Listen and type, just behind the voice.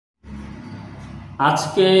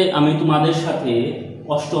আজকে আমি তোমাদের সাথে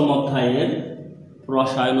অষ্টম অধ্যায়ের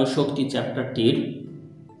রসায়ন ও শক্তি চ্যাপ্টারটির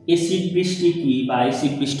এসিড বৃষ্টি কি বা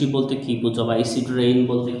এসিড বৃষ্টি বলতে কি বুঝো বা এসিড রেইন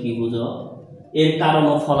বলতে কি বুঝো, এর কারণ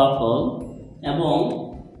ও ফলাফল, এবং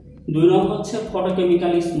 2 নম্বর হচ্ছে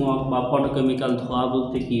ফটোকেমিক্যাল স্মগ বা ফটোকেমিক্যাল ধোঁয়া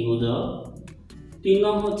বলতে কি বুঝো, 3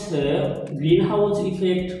 নম্বর হচ্ছে গ্রিন হাউস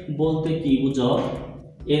ইফেক্ট বলতে কি বুঝো,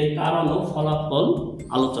 এর কারণ ও ফলাফল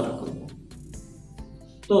আলোচনা করব।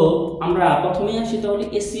 তো আমরা প্রথমেই আসি তাহলে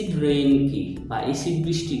এসিড রেইন কি বা এসিড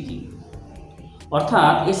বৃষ্টি কি।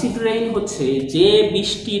 অর্থাৎ এসিড রেইন হচ্ছে যে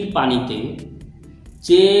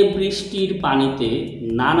বৃষ্টির পানিতে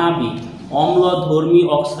নানাবিধ অম্লধর্মী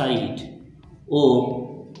অক্সাইড ও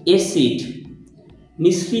অ্যাসিড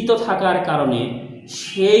মিশ্রিত থাকার কারণে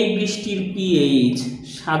সেই বৃষ্টির পিএইচ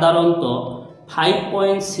সাধারণত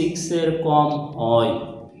 5.6 এর কম হয়,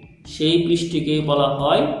 সেই বৃষ্টিকে বলা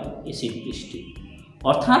হয় এসিড বৃষ্টি।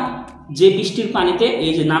 অর্থাৎ যে বৃষ্টির পানিতে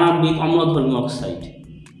এই যে নানাবিধ অম্লধর্মী অক্সাইড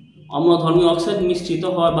মিশ্রিত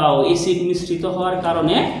হওয়া বা অ্যাসিড মিশ্রিত হওয়ার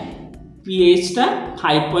কারণে পিএইচটা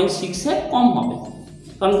 5.6 এর কম হবে।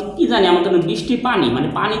 কারণ কি জানি আমাদের বৃষ্টির পানি মানে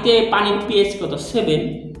পানির পিএইচ কত 7,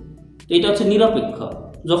 এটা হচ্ছে নিরপেক্ষ।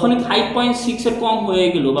 যখনই 5.6 এর কম হয়ে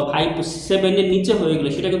গেল বা 7 এর নিচে হয়ে গেলে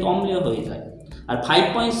সেটা কিন্তু অম্লীয় হয়ে যায়, আর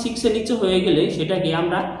 5.6 এর নিচে হয়ে গেলে সেটাকে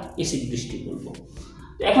আমরা এসিড বৃষ্টি বলবো।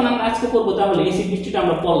 এখন আমরা আজকে করবো তাহলে এসিড বৃষ্টিটা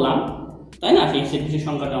আমরা পড়লাম, তাই না? এসিড বৃষ্টির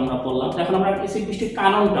সংখ্যাটা আমরা পড়লাম। এখন আমরা এসিড বৃষ্টির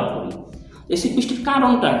কারণটা পড়ি। এসিড বৃষ্টির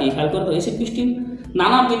কারণটা কি খেয়াল করতে, এসিড বৃষ্টির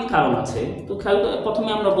নানাবিধ কারণ আছে। তো খেয়াল করে প্রথমে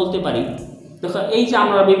আমরা বলতে পারি, দেখো এই যে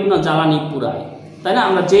আমরা বিভিন্ন জ্বালানি পুড়াই, তাই না?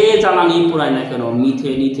 আমরা যে জ্বালানি পুড়াই না কেন,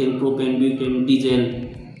 methane, ethane, propane, butane, diesel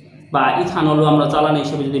বা ইথানলও আমরা জ্বালানি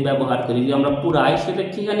হিসেবে যদি ব্যবহার করি, যদি আমরা পুড়াই, সেটা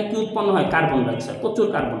সেখানে কি উৎপন্ন হয়? কার্বন ডাইঅক্সাইড, প্রচুর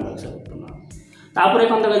কার্বন ডাইঅক্সাইড উৎপন্ন হয়। তারপরে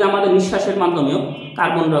এখান থেকে আমাদের নিঃশ্বাসের মাধ্যমেও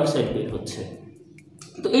কার্বন ডাইঅক্সাইড বের হচ্ছে।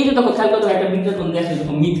 তো এই যে দেখো খেয়াল করে একটা বিজ্ঞাপন দেখে,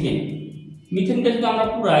 দেখো মিথেনকে যদি আমরা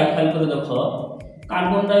পুরাই, খেয়াল করে দেখো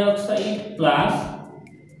carbon dioxide plus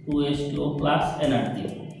 2H2O plus energy,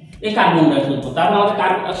 এই কার্বন ডাইঅক্সাইড, তারপর আমাদের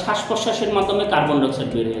শ্বাস প্রশ্বাসের মাধ্যমে কার্বন ডাইঅক্সাইড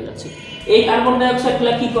বের হয়ে যাচ্ছে। এই কার্বন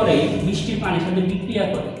ডাইঅক্সাইডগুলো কি করে? বৃষ্টির পানির সাথে বিক্রিয়া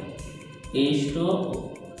করে, H2O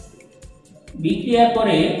বিক্রিয়া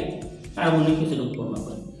করে কার্বনিক অ্যাসিড উৎপন্ন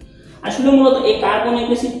করে। আসলে মূলত এই কার্বনিক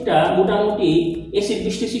অ্যাসিডটা মোটামুটি অ্যাসিড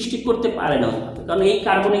বৃষ্টি সৃষ্টি করতে পারে না, কারণ এই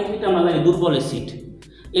কার্বনিক অ্যাসিড আমরা জানি দুর্বল অ্যাসিড,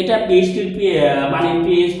 এটা বৃষ্টির পানির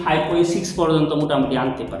পিএইচ 5.6 পর্যন্ত মোটামুটি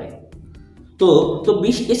আনতে পারে। তো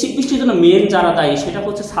অ্যাসিড বৃষ্টির জন্য মেন যারা দায়ী সেটা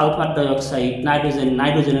হচ্ছে সালফার ডাইঅক্সাইড,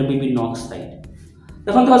 নাইট্রোজেনের বিভিন্ন অক্সাইড।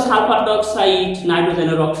 এখন দেখো সালফার ডাইঅক্সাইড,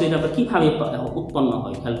 নাইট্রোজেনের অক্সাইড আবার কীভাবে উৎপন্ন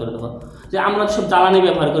হয় খেয়াল করে দেখো, যে আমরা সব জ্বালানি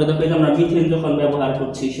ব্যবহার করে দেখো, এই যে আমরা মিথেন যখন ব্যবহার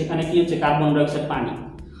করছি সেখানে কি হচ্ছে? কার্বন ডাইঅক্সাইড, পানি।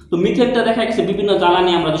 তো মিথেনটা দেখা গেছে বিভিন্ন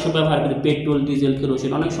জ্বালানি আমরা যেসব ব্যবহার করি, পেট্রোল, ডিজেল,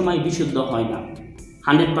 কেরোসিন, অনেক সময় বিশুদ্ধ হয় না,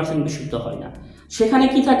 100% বিশুদ্ধ হয় না। সেখানে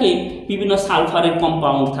কি থাকে? বিভিন্ন সালফারের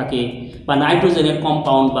কম্পাউন্ড থাকে বা নাইট্রোজেনের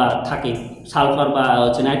কম্পাউন্ড বা থাকে, সালফার বা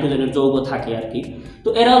হচ্ছে নাইট্রোজেনের যৌগ থাকে আর কি। তো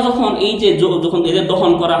এরাও যখন এই যে যখন এদের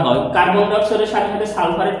দহন করা হয়, কার্বন ডাইঅক্সাইডের সাথে সাথে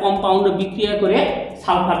সালফারের কম্পাউন্ডে বিক্রিয়া করে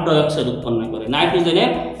সালফার ডাইঅক্সাইড উৎপন্ন করে, নাইট্রোজেনের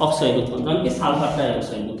অক্সাইড উৎপন্ন করে, সালফার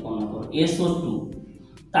ডাইঅক্সাইড উৎপন্ন করে SO2।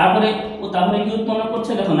 তারপরে কি উৎপন্ন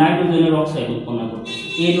করছে? দেখো নাইট্রোজেনের অক্সাইড উৎপন্ন করছে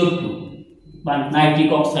NO2 বা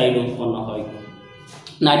নাইট্রিক অক্সাইড উৎপন্ন হয়,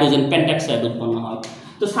 নাইট্রোজেন পেন্টঅক্সাইড উৎপন্ন হয়।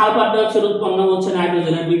 তো সালফার ডাইঅক্সাইড উৎপন্ন হচ্ছে,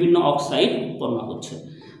 নাইট্রোজেনের বিভিন্ন অক্সাইড উৎপন্ন হচ্ছে।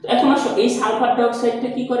 তো এখন আসো এই সালফার ডাইঅক্সাইডটা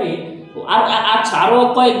কি করে? আরও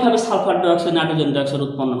কয়েকভাবে সালফার ডাইঅক্সাইড, নাইট্রোজেন ডাইঅক্সাইড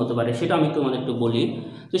উৎপন্ন হতে পারে, সেটা আমি তোমাদের একটু বলি।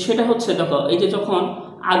 তো সেটা হচ্ছে দেখো, এই যে যখন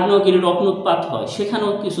আগ্নেয়গিরির অগ্নুৎপাত হয়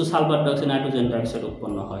সেখানেও কিছু সালফার ডাইঅক্সাইড, নাইট্রোজেন ডাইঅক্সাইড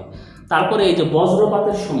উৎপন্ন হয়। তারপরে এই যে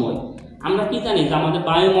বজ্রপাতের সময় আমরা কি জানি যে আমাদের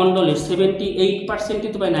বায়ুমণ্ডলের 78%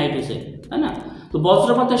 তো পাই নাইট্রোজেন, তাই না? তো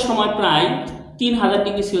বজ্রপাতের সময় প্রায় 3000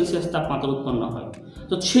 ডিগ্রি সেলসিয়াস তাপমাত্রা উৎপন্ন হয়।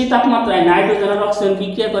 তো সেই তাপমাত্রায় নাইট্রোজেন আর অক্সিজেন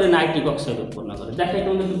বিক্রিয়া করে নাইট্রিক অক্সাইড উৎপন্ন করে। দেখাই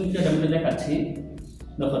তোমাদের বিক্রিয়াটা আমি দেখাচ্ছি।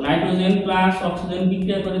 দেখো নাইট্রোজেন প্লাস অক্সিজেন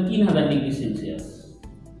বিক্রিয়া করে 3000 ডিগ্রি সেলসিয়াস,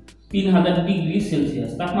 3000 ডিগ্রি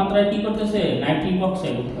সেলসিয়াস তাপমাত্রায় কি করতেছে? নাইট্রিক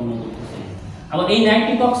অক্সাইড উৎপন্ন করতেছে। আবার এই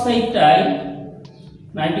নাইট্রিক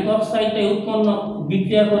অক্সাইডটাই উৎপন্ন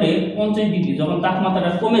বিক্রিয়া করে 50 ডিগ্রি, যখন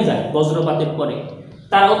তাপমাত্রাটা কমে যায় বজ্রপাতের পরে,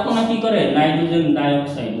 তার উৎপন্ন কি করে? নাইট্রোজেন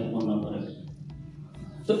ডাইঅক্সাইড উৎপন্ন করে।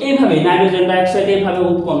 তো এইভাবে নাইট্রোজেন ডাইঅক্সাইড এইভাবে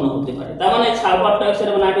উৎপন্ন হতে পারে। তার মানে সালফার ডাইঅক্সাইড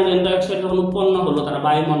এবং নাইট্রোজেন ডাইঅক্সাইড যখন উৎপন্ন হলো, তারা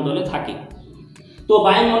বায়ুমণ্ডলে থাকে। তো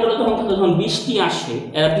বায়ুমণ্ডলে যখন বৃষ্টি আসে,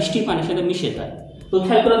 এরা বৃষ্টির পানির সাথে মিশে যায়। তো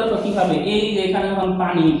খেয়াল করে দেখো কিভাবে, এই যে এখানে যখন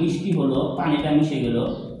বৃষ্টি হলো, পানিটা মিশে গেল,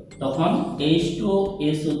 তখন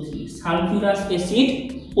H2SO3 সালফিউরাস অ্যাসিড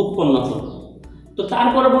উৎপন্ন হলো। তো তার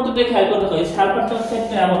পরবর্তীতে খেয়াল করে দেখো, এই সালফার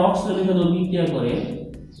ডাইঅক্সাইডটা আবার অক্সিজেনের সাথে বিক্রিয়া করে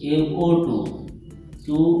NO2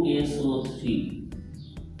 2SO3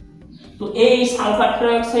 তো এই সালফার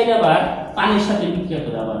ট্রাইঅক্সাইড আবার পানির সাথে বিক্রিয়া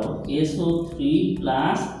করে আবারও SO3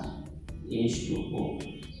 প্লাস H2O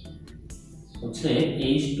হচ্ছে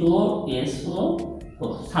H2O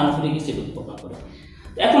SO4 সালফিউরিক অ্যাসিড উৎপন্ন করে।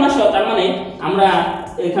 এখন আসো তার মানে আমরা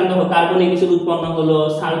এখানে দেখো কার্বনিক অ্যাসিড উৎপন্ন হলো,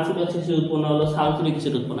 সালফিউরিক অ্যাসিড উৎপন্ন হলো, সালফিউরিক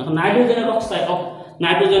অ্যাসিড উৎপন্ন। এখন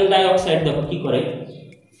নাইট্রোজেন ডাইঅক্সাইড দেখো কি করে,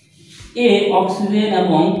 অক্সিজেন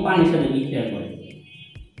এবং পানির সাথে বিক্রিয়া করে,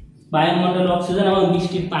 বায়ুমণ্ডল অক্সিজেন এবং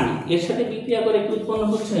বৃষ্টির পানি এর সাথে বিক্রিয়া করে কি উৎপন্ন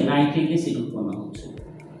হচ্ছে, নাইট্রিক অ্যাসিড উৎপন্ন হচ্ছে,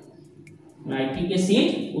 নাইট্রিক অ্যাসিড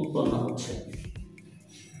উৎপন্ন হচ্ছে।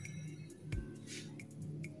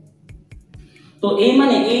 তো এই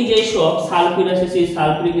মানে এই যে সব সালফিউরিক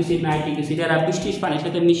অ্যাসিড, নাইট্রিক অ্যাসিড এরা বৃষ্টির পানির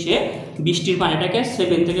সাথে মিশে বৃষ্টির পানিটাকে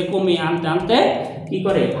 7 থেকে কমিয়ে আনতে আনতে কি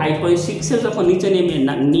করে 5.6 এ যখন নিচে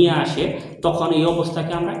নিয়ে আসে তখন এই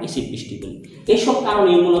অবস্থাকে আমরা অ্যাসিড বৃষ্টি বলি। এইসব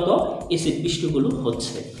কারণে মূলত অ্যাসিড বৃষ্টিগুলো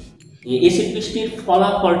হচ্ছে। এই অ্যাসিড বৃষ্টির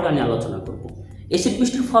ফলাফলটা নিয়ে আলোচনা করব। অ্যাসিড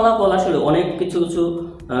বৃষ্টির ফলাফল আসলে অনেক কিছু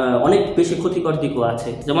অনেক বেশি ক্ষতিকর দিকও আছে।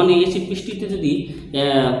 যেমন এই অ্যাসিড বৃষ্টিতে যদি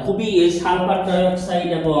খুবই সালফার ডাইঅক্সাইড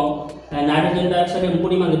এবং নাইট্রোজেন ডাইঅক্সাইডের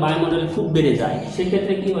পরিমাণ বায়ুমণ্ডলে খুব বেড়ে যায়,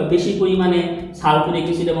 সেক্ষেত্রে কি হয়, বেশি পরিমাণে সালফিউরিক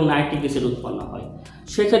অ্যাসিড এবং নাইট্রিক অ্যাসিড উৎপন্ন হয়।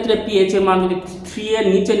 সেক্ষেত্রে পিএইচ এর মান যদি 3 এর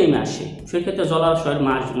নিচে নেমে আসে, সেক্ষেত্রে জলাশয়ের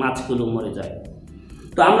মাছগুলো মরে যায়।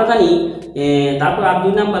 তো আমরা জানি, তারপর আর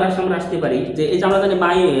 2 নাম্বার আমরা আসতে পারি যে এই যে আমরা জানি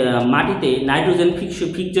মাটিতে নাইট্রোজেন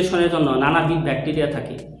ফিক্সেশনের জন্য নানাবিধ ব্যাকটেরিয়া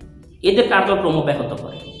থাকে, এদের কার্যক্রম ব্যাহত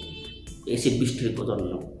হয়, অ্যাসিড বৃষ্টির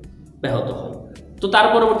জন্য ব্যাহত হয়। তো তার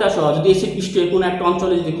পরবর্তী আসো, যদি অ্যাসিড বৃষ্টি হয় কোনো একটা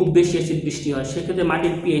অঞ্চলে যদি খুব বেশি অ্যাসিড বৃষ্টি হয়, সেক্ষেত্রে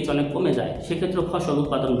মাটির পিএইচ অনেক কমে যায়, সেক্ষেত্রে ফসল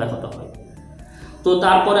উৎপাদন ব্যাহত হয়। তো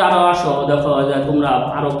তারপরে আরও আসো, দেখো যে তোমরা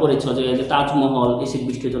আরও পড়েছ যে তাজমহল অ্যাসিড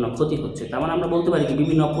বৃষ্টির জন্য ক্ষতি হচ্ছে। তার মানে আমরা বলতে পারি কি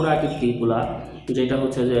বিভিন্ন পুরাকীর্তিগুলা, যেটা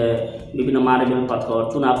হচ্ছে যে বিভিন্ন মার্বেল পাথর,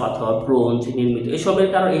 চুনা পাথর, ব্রোঞ্জ নির্মিত, এসবের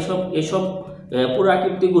কারণ এসব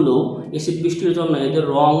পুরাকীর্তিগুলো অ্যাসিড বৃষ্টির জন্য এদের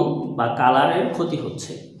রং বা কালারের ক্ষতি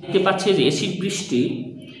হচ্ছে। দেখতে পাচ্ছি যে অ্যাসিড বৃষ্টি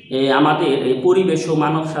আমাদের পরিবেশ ও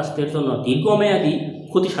মানব স্বাস্থ্যের জন্য দীর্ঘমেয়াদী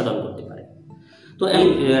ক্ষতি সাধন করতে পারে। তো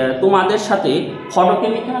তোমাদের সাথে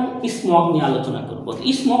ফটোকেমিক্যাল স্মগ নিয়ে আলোচনা করব।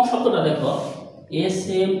 স্মগ শব্দটা দেখো,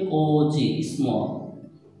 SMOG, smog,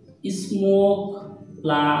 smoke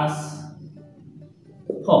plus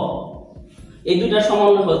fog, এই দুইটার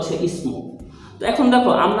সমন্বয় হচ্ছে স্মোক। তো এখন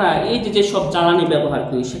দেখো আমরা এই যে সব জ্বালানি ব্যবহার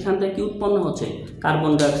করি, সেখান থেকে কি উৎপন্ন হচ্ছে,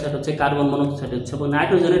 কার্বন ডাইঅক্সাইড হচ্ছে, কার্বন মনোক্সাইড হচ্ছে, এবং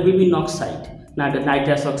নাইট্রোজেনের বিভিন্ন oxide,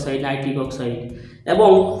 nitrous oxide, nitric oxide, এবং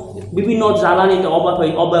বিভিন্ন জ্বালানিতে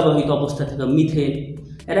অব্যবহৃত অবস্থা থেকে মিথেন,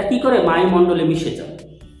 এরা কি করে বায়ুমণ্ডলে মিশে যায়।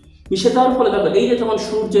 মিশে যাওয়ার ফলে দেখো এই যে যখন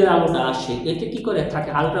সূর্যের আলোটা আসে, এতে কি করে থাকে,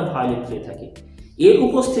 আলট্রাভায়োলেট হয়ে থাকে। এর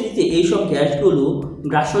উপস্থিতিতে এইসব গ্যাসগুলো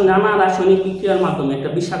নানা রাসায়নিক বিক্রিয়ার মাধ্যমে একটা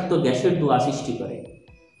বিষাক্ত গ্যাসের ধোঁয়া সৃষ্টি করে।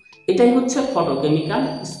 এটাই হচ্ছে ফটোকেমিক্যাল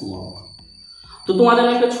স্মগ। তো তোমাদের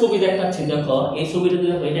একটা ছবি দেখাচ্ছি, দেখো এই ছবিটা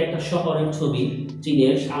দেখো, এটা একটা শহরের ছবি,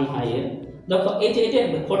 চীনের সাংহাইয়ের। দেখো এই যে এটা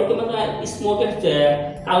ফটোকেমিক্যাল স্মোকের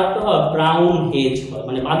কালারটা হয় ব্রাউন হেজ হয়,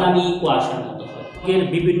 মানে বাদামি কুয়াশার মতো হয়। এর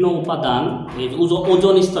বিভিন্ন উপাদান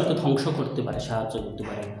ওজোন স্তরকে ধ্বংস করতে পারে, সাহায্য করতে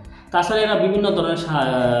পারে। তাছাড়া এরা বিভিন্ন ধরনের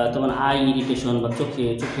তোমার আই ইরিটেশন বা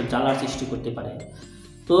চোখের জ্বালার সৃষ্টি করতে পারে।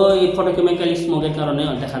 তো এই ফটোকেমিক্যাল স্মোকের কারণে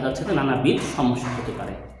দেখা যাচ্ছে যে নানাবিধ সমস্যা হতে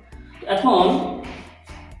পারে। এখন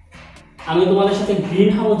আমি তোমাদের সাথে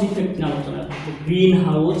গ্রিন হাউস ইফেক্ট নিয়ে আলোচনা করব। গ্রিন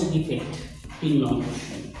হাউস ইফেক্ট 3 নম্বর,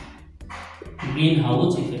 গ্রিন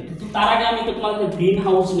হাউস ইফেক্ট। তো তার আগে আমি তোমাদের গ্রিন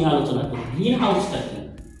হাউস নিয়ে আলোচনা করব। গ্রিন হাউসটা কি?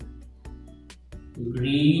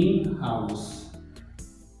 গ্রিন হাউস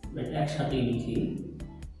একসাথে লিখি।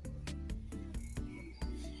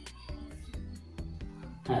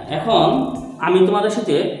 হ্যাঁ, এখন আমি তোমাদের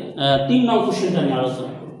সাথে 3 নম্বর কোশ্চেনটা নিয়ে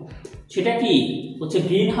আলোচনা করব। সেটা কি হচ্ছে,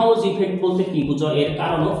 গ্রিন হাউস ইফেক্ট বলতে কি বুঝো, এর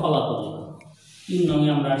কারণ ও ফলাফল। 3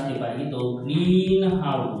 নম্বরে আমরা আসতে পারি। তো গ্রিন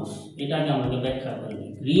হাউস, এটাকে আমাকে ব্যাখ্যা করে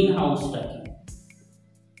দিই, গ্রিন হাউসটা কি।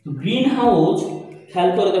 গ্রিন হাউস খেয়াল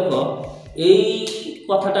করে দেখো, এই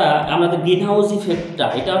কথাটা আমাদের গ্রিন হাউস ইফেক্টটা,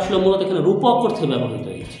 এটা আসলে মূলত এখানে রূপক অর্থে ব্যবহৃত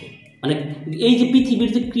হয়েছে। মানে এই যে পৃথিবীর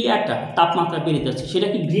যে ক্রিয়াটা, তাপমাত্রা বেড়ে যাচ্ছে, সেটা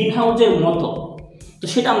কি গ্রিন হাউসের মতো। তো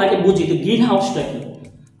সেটা আমরা বুঝি। তো গ্রিন হাউসটা কি,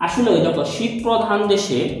 আসলে ওই দেখো শীত প্রধান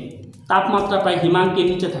দেশে তাপমাত্রা প্রায় হিমাঙ্কের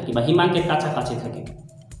নিচে থাকে বা হিমাঙ্কের কাছাকাছি থাকে।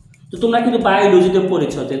 তো তোমরা কিন্তু বায়োলজিতে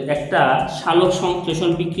পড়েছ যে একটা সালোক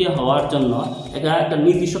সংশ্লেষণ বিক্রিয়া হওয়ার জন্য একটা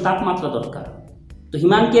নির্দিষ্ট তাপমাত্রা দরকার। তো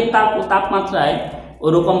হিমাঙ্কের তাপমাত্রায়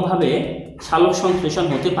ওরকমভাবে সালোক সংশ্লেষণ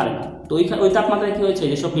হতে পারে না। তো ওই তাপমাত্রায় কী হয়েছে,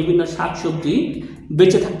 যেসব বিভিন্ন শাকসবজি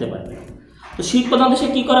বেঁচে থাকতে পারবে। তো শীত প্রধান দেশে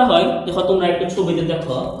কী করা হয়, দেখো তোমরা একটা ছবিতে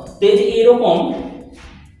দেখো, তো এই যে এরকম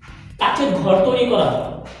কাচের ঘর তৈরি করা হয়।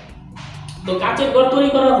 তো কাচের ঘর তৈরি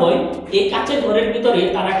করা হয়, এই কাচের ঘরের ভিতরে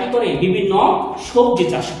তারা কি করে, বিভিন্ন সবজি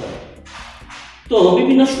চাষ করে। তো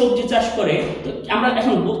বিভিন্ন সবজি চাষ করে। তো আমরা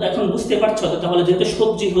এখন বুঝতে পারছো তো, তাহলে যেহেতু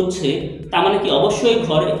সবজি হচ্ছে তার মানে কি অবশ্যই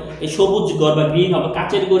ঘরে এই সবুজ ঘর বা গ্রিন হবে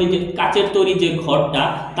কাচের তৈরি যে ঘরটা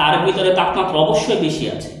তার ভিতরে তাপমাত্রা অবশ্যই বেশি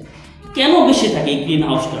আছে। কেন বেশি থাকে এই গ্রিন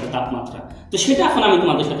হাউসটার তাপমাত্রা? তো সেটা এখন আমি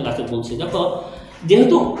তোমাদের সাথে কাছে বলছি। দেখো,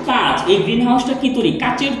 যেহেতু কাঁচ, এই গ্রিন হাউসটা কি তৈরি?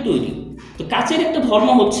 কাচের তৈরি। তো কাচের একটা ধর্ম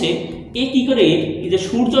হচ্ছে এ কি করে, এই যে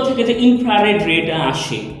সূর্য থেকে যে ইনফ্রারেড রেটা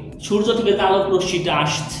আসে, সূর্য থেকে যে আলোক রশ্মিটা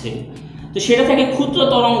আসছে, তো সেটা থেকে ক্ষুদ্র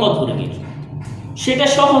তরঙ্গ ধর্মীর, সেটা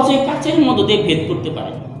সহজে কাচের মধ্য দিয়ে ভেদ করতে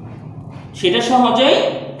পারে। সেটা সহজেই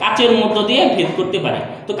কাচের মধ্য দিয়ে ভেদ করতে পারে।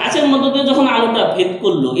 তো কাচের মধ্য দিয়ে যখন আলোটা ভেদ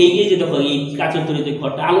করলো, এই যে দেখো এই কাচের তৈরি যে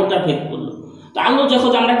ঘরটা, আলোটা ভেদ করলো। তো আলো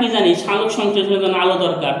যখন আমরা কি জানি, আলোক সংশ্লেষণের জন্য আলো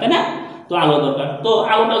দরকার, তাই না? তো আলো দরকার, তো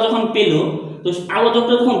আলোটা যখন পেলো, তো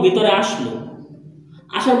আলোকটা যখন ভিতরে আসলো,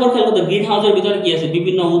 আসার পর খেয়াল করতে গ্রিন হাউসের ভিতরে কি আছে?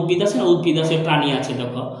 বিভিন্ন উদ্ভিদ আছে, প্রাণী আছে।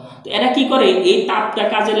 দেখো, তো এরা কি করে, এই তাপটা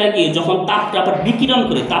কাজে লাগিয়ে যখন তাপটা আবার বিকিরণ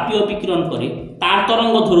করে, তাপীয় বিকিরণ করে, তার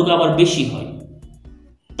তরঙ্গ দৈর্ঘ্য আবার বেশি হয়।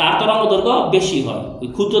 তার তরঙ্গ দৈর্ঘ্য বেশি হয়, ওই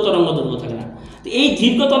ক্ষুদ্র তরঙ্গ দৈর্ঘ্য থাকে না। তো এই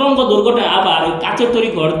দীর্ঘ তরঙ্গ দৈর্ঘ্যটা আবার ওই কাচের তৈরি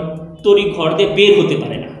ঘর দিয়ে বের হতে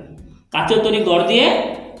পারে না। কাচের তৈরি ঘর দিয়ে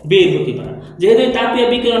বের হতে পারে, যেহেতু তাপীয়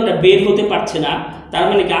বিকিরণটা বের হতে পারছে না, তার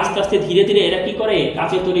মানে কি আস্তে আস্তে ধীরে ধীরে এরা কি করে,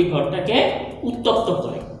 কাচের তৈরি ঘরটাকে উত্তপ্ত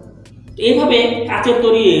করে। এইভাবে কাচের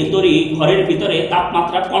তৈরি ঘরের ভিতরে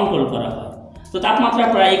তাপমাত্রা কন্ট্রোল করা হয়। তো তাপমাত্রা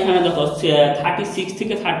প্রায় এখানে দেখো 36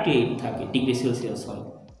 থেকে 38 থাকে ডিগ্রি সেলসিয়াস হয়,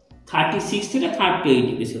 36 থেকে 38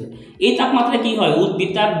 ডিগ্রি সেলসিয়াস। এই তাপমাত্রা কি হয়,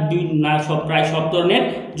 উদ্ভিদ তার প্রায় সব ধরনের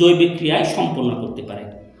জৈবিক ক্রিয়ায় সম্পন্ন করতে পারে।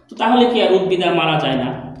 তো তাহলে কি আর উদ্ভিদ আর মারা যায় না,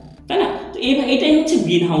 তাই না? তো এটাই হচ্ছে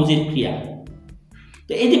গ্রিন হাউসের ক্রিয়া।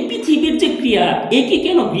 তো এই যে পৃথিবীর যে ক্রিয়া, একে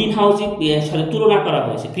কেন গ্রিন হাউসের সাথে তুলনা করা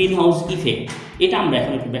হয়েছে, গ্রিন হাউস ইফেক্ট, এটা আমরা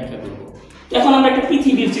এখন একটু ব্যাখ্যা করব। তো এখন আমরা একটা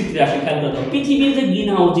পৃথিবীর চিত্রে আসি, খেয়াল করতে হবে পৃথিবীর যে গ্রিন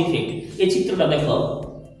হাউস ইফেক্ট, এই চিত্রটা দেখো।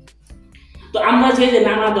 তো আমরা যে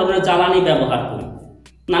নানা ধরনের জ্বালানি ব্যবহার করি,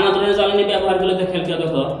 নানা ধরনের জ্বালানি ব্যবহার করলে খেয়াল করে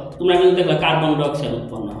দেখো, তোমরা কিন্তু দেখো কার্বন ডাইঅক্সাইড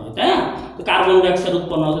উৎপন্ন হয়, তাই না? তো কার্বন ডাইঅক্সাইড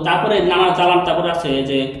উৎপন্ন হচ্ছে, তারপরে নানা জ্বালান, তারপরে আছে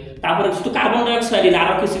যে তারপরে শুধু কার্বন ডাইঅক্সাইড,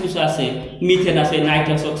 আরো কিছু আছে, মিথেন আছে,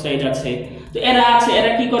 নাইট্রাস অক্সাইড আছে। তো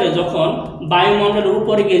এরা কি করে, যখন বায়ুমণ্ডলের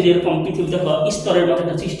উপরে গিয়ে যেরকম পৃথিবী দেখো স্তরের মতো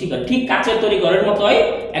একটা সৃষ্টি করে, ঠিক কাচের তৈরি ঘরের মতোই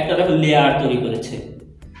একটা দেখো লেয়ার তৈরি করেছে।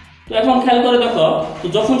 তো এখন খেয়াল করে দেখো, তো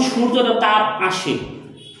যখন সূর্যটা তাপ আসে,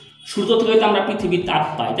 সূর্য থেকে তো আমরা পৃথিবীর তাপ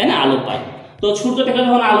পাই, তাই না? আলো পাই। তো সূর্য থেকে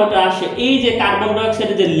যখন আলোটা আসে, এই যে কার্বন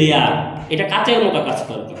ডাইঅক্সাইডের যে লেয়ার, এটা কাচের মতো কাজ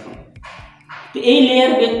করে তখন। তো এই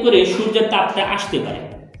লেয়ার ভেদ করে সূর্যের তাপটা আসতে পারে।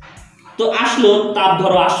 তো আসলো তাপ,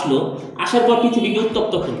 ধরো আসলো, আসার পর পৃথিবীকে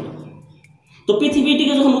উত্তপ্ত করলো। তো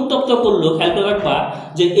পৃথিবীটিকে যখন উত্তপ্ত করলো, খেয়াল করে রাখবা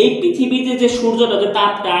যে এই পৃথিবীতে যে সূর্যটা যে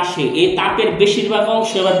তাপটা আসে, এই তাপের বেশিরভাগ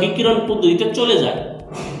অংশ এবার বিকিরণ পদ্ধতিতে চলে যায়,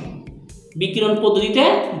 বিকিরণ পদ্ধতিতে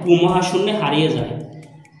মহাশূন্যে হারিয়ে যায়।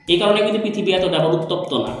 এই কারণে কিন্তু পৃথিবী এতটা আবার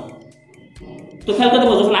উত্তপ্ত না। তো খেয়াল করতে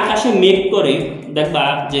পারো, যখন আকাশে মেঘ করে দেখবা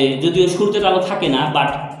যে যদিও সূর্যের আলো থাকে না, বাট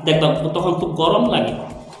দেখবা তখন খুব গরম লাগে।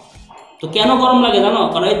 তো কেন গরম লাগে জানো?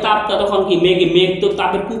 কারণ এই তাপটা তখন কি মেঘ তো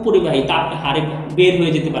তাপের কুপরিবাহী, তাপটা হারে বের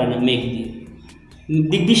হয়ে যেতে পারে না মেঘ দিয়ে।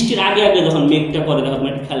 বৃষ্টির আগে যখন মেঘটা করে দেখো, তুমি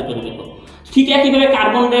একটু খেয়াল করে দেখো। ঠিক একইভাবে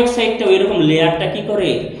কার্বন ডাইঅক্সাইডটা ওইরকম লেয়ারটা কি করে,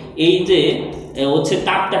 এই যে হচ্ছে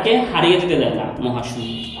তাপটাকে হারিয়ে যেতে দেয় না মহাশূন্য।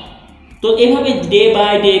 তো এইভাবে day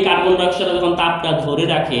by day carbon dioxide যখন তাপটা ধরে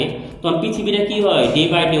রাখে, তখন পৃথিবীটা কি হয়, ডে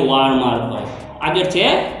বাই ডে ওয়ার্মার হয়, আগের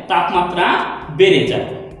চেয়ে তাপমাত্রা বেড়ে যায়।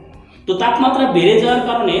 তো তাপমাত্রা বেড়ে যাওয়ার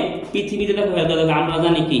কারণে পৃথিবীতে দেখো, আমরা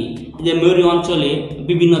জানি কি যে মরু অঞ্চলে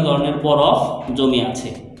বিভিন্ন ধরনের বরফ জমে আছে,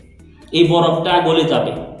 এই বরফটা গলে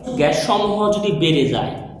যাবে। গ্যাস সমূহ যদি বেড়ে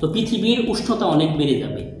যায়, তো পৃথিবীর উষ্ণতা অনেক বেড়ে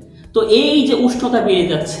যাবে। তো এই যে উষ্ণতা বেড়ে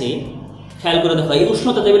যাচ্ছে, খেয়াল করে দেখো, এই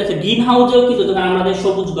উষ্ণতা বেড়ে যাচ্ছে। গ্রিন হাউসেও কিন্তু যখন আমাদের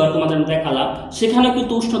সবুজ ঘর তোমাদের দেখালাম, সেখানেও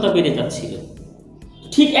কিন্তু উষ্ণতা বেড়ে যাচ্ছিল।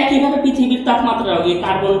 ঠিক একইভাবে পৃথিবীর তাপমাত্রা, ওই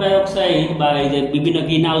কার্বন ডাইঅক্সাইড বা এই যে বিভিন্ন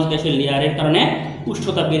গ্রিন হাউস গ্যাসের লেয়ারের কারণে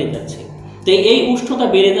উষ্ণতা বেড়ে যাচ্ছে। তো এই উষ্ণতা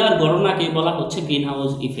বেড়ে যাওয়ার ঘটনাকে বলা হচ্ছে গ্রিন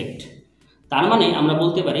হাউস ইফেক্ট। তার মানে আমরা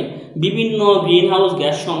বলতে পারি বিভিন্ন গ্রিন হাউস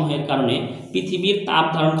গ্যাস সমূহের কারণে পৃথিবীর তাপ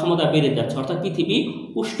ধারণ ক্ষমতা বেড়ে যাচ্ছে, অর্থাৎ পৃথিবী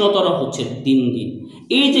উষ্ণতর হচ্ছে দিন দিন।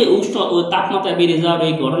 এই যে তাপমাত্রা বেড়ে যাওয়ার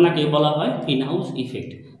এই ঘটনাকে বলা হয় গ্রিন হাউস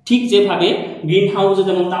ইফেক্ট। ঠিক যেভাবে গ্রিন হাউসে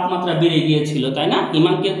যেমন তাপমাত্রা বেড়ে গিয়েছিল, তাই না?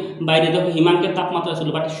 হিমাঙ্কের বাইরে দেখো হিমাঙ্কের তাপমাত্রা ছিল,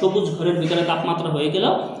 বাট সবুজ ঘরের ভিতরে তাপমাত্রা হয়ে গেল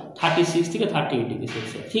 36 থেকে 38 ডিগ্রি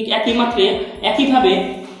সেলসিয়াস। ঠিক একইভাবে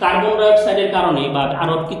কার্বন ডাইঅক্সাইডের কারণে বা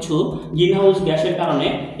আরও কিছু গ্রিন হাউস গ্যাসের কারণে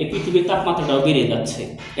এই পৃথিবীর তাপমাত্রাটাও বেড়ে যাচ্ছে।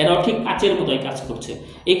 এরাও ঠিক কাচের মতোই কাজ করছে।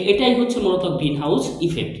 এটাই হচ্ছে মূলত গ্রিন হাউস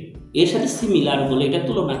ইফেক্ট। এর সাথে সিমিলার বলে এটা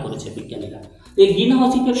তুলনা করেছে বিজ্ঞানীরা। এই গ্রিন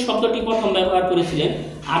হাউস ইফেক্ট শব্দটি প্রথম ব্যবহার করেছিলেন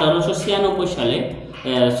 1896 সালে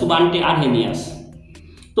সুবান্টে আরহেনিয়াস।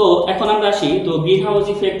 তো এখন আমরা আসি, তো গ্রিন হাউস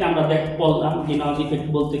ইফেক্ট আমরা পড়লাম, গ্রিন হাউস ইফেক্ট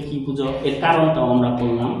বলতে কি বুঝো, এর কারণটাও আমরা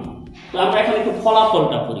পড়লাম। তো আমরা এখন একটু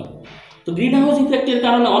ফলাফলটা পড়ি। তো গ্রিন হাউস ইফেক্টের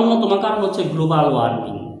কারণে অন্যতম কারণ হচ্ছে গ্লোবাল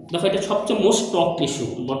ওয়ার্মিং। দেখো এটা সবচেয়ে মোস্ট টকড ইস্যু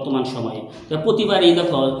বর্তমান সময়ে। প্রতিবারই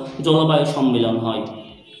দেখো জলবায়ু সম্মেলন হয়।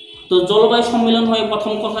 তো জলবায়ু সম্মেলন হয়ে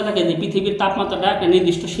প্রথম কথা থাকে যে পৃথিবীর তাপমাত্রাটা একটা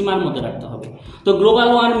নির্দিষ্ট সীমার মধ্যে রাখতে হবে। তো গ্লোবাল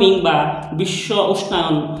ওয়ার্মিং বা বিশ্ব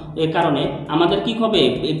উষ্ণায়ন এর কারণে আমাদের কি হবে,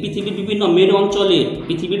 পৃথিবীর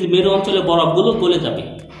মেরু অঞ্চলে বরফগুলো গলে যাবে।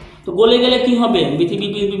 তো গলে গেলে কি হবে,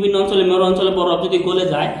 পৃথিবীর বিভিন্ন অঞ্চলে মেরু অঞ্চলে বরফ যদি গলে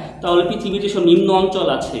যায়, তাহলে পৃথিবীর যেসব নিম্ন অঞ্চল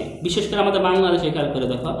আছে, বিশেষ করে আমাদের বাংলাদেশে খেয়াল করে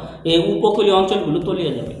দেখো, এই উপকূলীয় অঞ্চলগুলো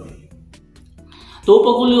তলিয়ে যাবে। তো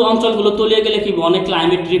উপকূলীয় অঞ্চলগুলো তলিয়ে গেলে কি অনেক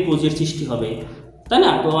ক্লাইমেট রিফিউজির সৃষ্টি হবে, তাই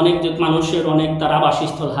না? তো অনেক মানুষের তার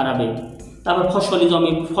আবাসস্থল হারাবে। তারপর ফসলি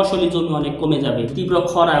জমি অনেক কমে যাবে। তীব্র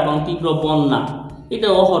খরা এবং তীব্র বন্যা এটা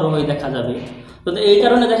অহরহই দেখা যাবে। তো এই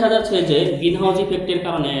কারণে দেখা যাচ্ছে যে গ্রিন হাউস ইফেক্টের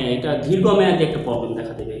কারণে এটা দীর্ঘমেয়াদী একটা প্রবলেম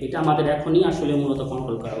দেখা দেবে। এটা আমাদের এখনই আসলে মূলত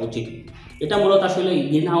কন্ট্রোল করা উচিত। এটা মূলত আসলে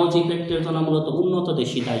গ্রিন হাউস ইফেক্টের জন্য মূলত উন্নত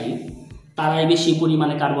দেশই দায়ী। তারাই বেশি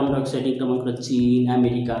পরিমাণে কার্বন ডাইঅক্সাইড নির্গমন করে, চীন,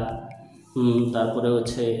 আমেরিকা, তারপরে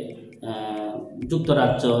হচ্ছে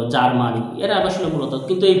যুক্তরাজ্য, জার্মানি, এরা আসলে মূলত।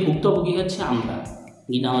 কিন্তু এই ভুক্তভোগী হচ্ছে আমরা,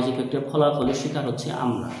 গ্রিন হাউস ইফেক্টের ফলাফলের শিকার হচ্ছে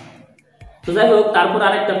আমরা। তো যাই হোক, তারপর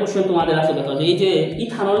আরেকটা প্রশ্ন তোমাদের আছে, দেখো যে এই যে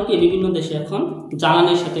ইথানলকে বিভিন্ন দেশে এখন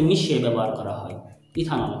জ্বালানির সাথে মিশিয়ে ব্যবহার করা হয়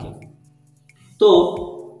ইথানলকে। তো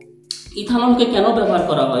ইথানলকে কেন ব্যবহার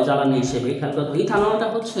করা হয় জ্বালানি হিসেবে, খেয়াল করো, ইথানলটা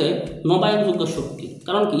হচ্ছে নবায়নযোগ্য শক্তি।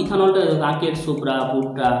 কারণ কি, ইথানলটা আখের সুবরা,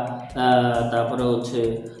 ভুট্টা, তারপরে হচ্ছে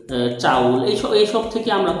চাউল, এইসব থেকে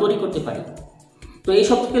আমরা তৈরি করতে পারি। তো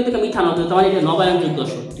এইসব থেকে আমি ইথানল, তোমার এটা নবায়নযোগ্য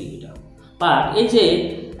শক্তি এটা। বাট এই যে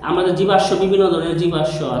আমাদের জীবাশ্ম, বিভিন্ন ধরনের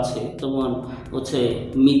জীবাশ্ম আছে, যেমন হচ্ছে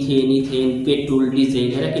মিথেন, ইথেন, পেট্রোল, ডিজেল,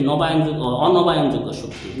 এরা কি অনবায়নযোগ্য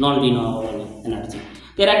শক্তি, নন রিনিউয়েবল এনার্জি।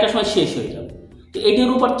 এরা একটা সময় শেষ হয়ে যাবে। তো এটির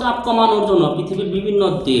উপর চাপ কমানোর জন্য পৃথিবীর বিভিন্ন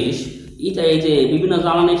দেশ এই যে বিভিন্ন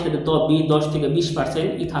জ্বালানির সাথে 10 থেকে 20%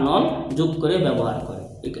 ইথানল যোগ করে ব্যবহার করে।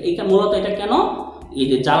 এটা মূলত এটা কেন, এই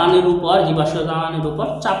যে জ্বালানির উপর, জীবাশ্ম জ্বালানির উপর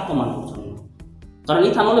চাপ কমানোর জন্য। কারণ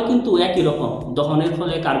ইথানলে কিন্তু একই রকম, দহনের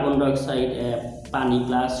ফলে কার্বন ডাইঅক্সাইড, পানি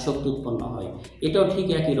প্লাস শক্তি উৎপন্ন হয়। এটাও ঠিক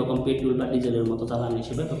একই রকম পেট্রোল বা ডিজেলের মতো জ্বালানি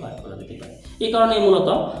হিসেবে ব্যবহার করা যেতে পারে। এই কারণে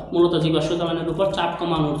মূলত জীবাশ্ম জ্বালানির উপর চাপ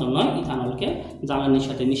কমানোর জন্য ইথানলকে জ্বালানির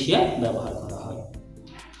সাথে মিশিয়ে ব্যবহার করা হয়।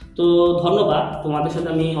 তো ধন্যবাদ, তোমাদের সাথে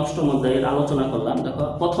আমি অষ্টম অধ্যায়ের আলোচনা করলাম। দেখো,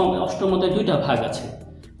 অষ্টম অধ্যায়ে 2টা ভাগ আছে।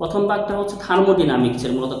 প্রথম ভাগটা হচ্ছে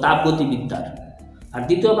থার্মোডিনামিক্সের, মূলত তাপগতিবিদ্যার। আর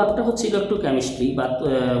দ্বিতীয় ভাগটা হচ্ছে ইলেকট্রোকেমিস্ট্রি বা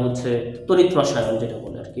হচ্ছে তড়িৎ রসায়ন যেটা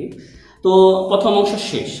বলে আর কি। তো প্রথম অংশ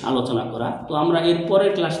শেষ আলোচনা করা। তো আমরা এর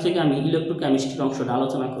পরের ক্লাস থেকে আমি ইলেকট্রোকেমিস্ট্রির অংশটা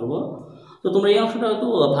আলোচনা করব। তো তোমরা এই অংশটা একটু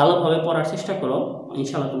ভালোভাবে পড়ার চেষ্টা করো,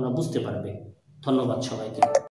 ইনশাআল্লাহ তোমরা বুঝতে পারবে। ধন্যবাদ সবাইকে।